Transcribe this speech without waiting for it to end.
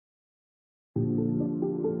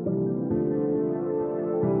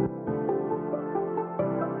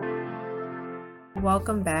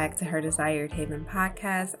Welcome back to Her Desired Haven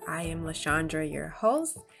podcast. I am LaShondra, your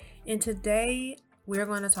host, and today we're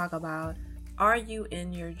going to talk about, are you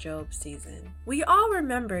in your Job season? We all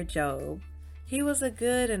remember Job. He was a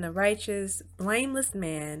good and a righteous, blameless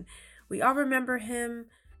man. We all remember him,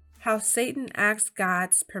 how Satan asked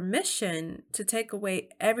God's permission to take away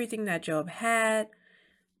everything that Job had,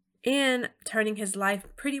 and turning his life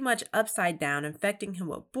pretty much upside down, infecting him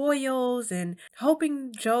with boils and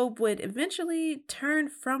hoping Job would eventually turn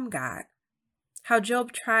from God. How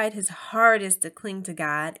Job tried his hardest to cling to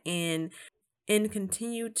God and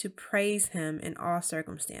continued to praise him in all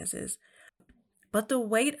circumstances. But the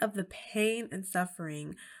weight of the pain and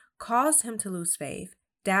suffering caused him to lose faith,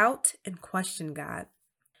 doubt, and question God.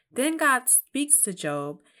 Then God speaks to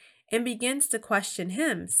Job and begins to question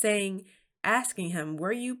him, asking him,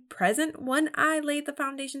 were you present when I laid the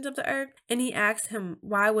foundations of the earth? And he asked him,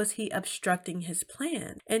 why was he obstructing his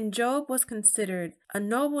plan? And Job was considered a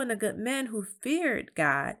noble and a good man who feared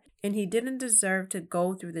God, and he didn't deserve to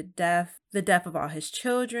go through the death of all his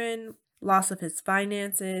children, loss of his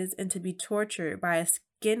finances, and to be tortured by a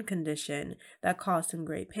skin condition that caused him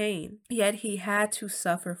great pain. Yet he had to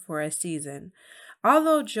suffer for a season.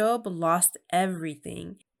 Although Job lost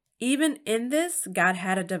everything, even in this, God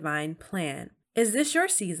had a divine plan. Is this your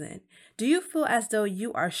season? Do you feel as though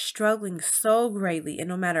you are struggling so greatly, and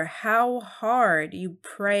no matter how hard you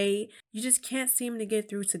pray, you just can't seem to get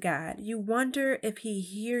through to God? You wonder if He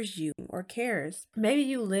hears you or cares. Maybe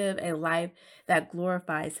you live a life that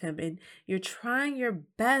glorifies Him, and you're trying your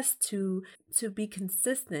best to be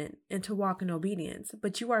consistent and to walk in obedience,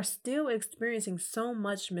 but you are still experiencing so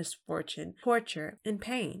much misfortune, torture, and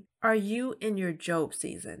pain. Are you in your Job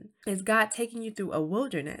season? Is God taking you through a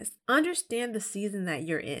wilderness? Understand the season that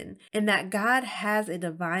you're in, and that God has a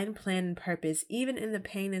divine plan and purpose even in the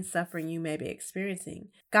pain and suffering you may be experiencing.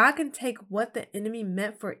 God can take what the enemy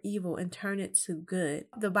meant for evil and turn it to good.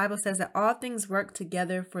 The Bible says that all things work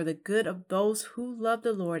together for the good of those who love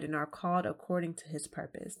the Lord and are called according to His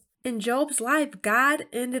purpose. In Job's life, God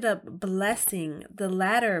ended up blessing the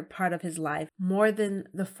latter part of his life more than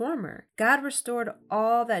the former. God restored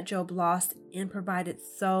all that Job lost and provided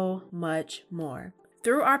so much more.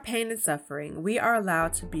 Through our pain and suffering, we are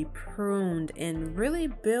allowed to be pruned and really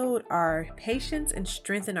build our patience and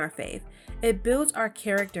strengthen our faith. It builds our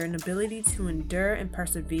character and ability to endure and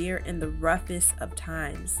persevere in the roughest of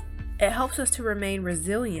times. It helps us to remain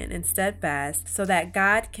resilient and steadfast so that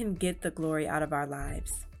God can get the glory out of our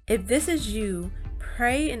lives. If this is you,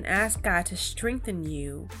 pray and ask God to strengthen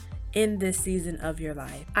you in this season of your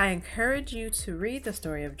life. I encourage you to read the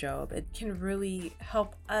story of Job. It can really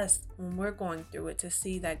help us when we're going through it to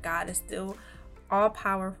see that God is still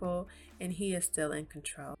all-powerful and He is still in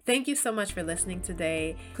control. Thank you so much for listening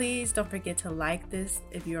today. Please don't forget to like this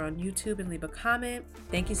if you're on YouTube and leave a comment.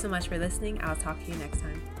 Thank you so much for listening. I'll talk to you next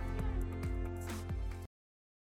time.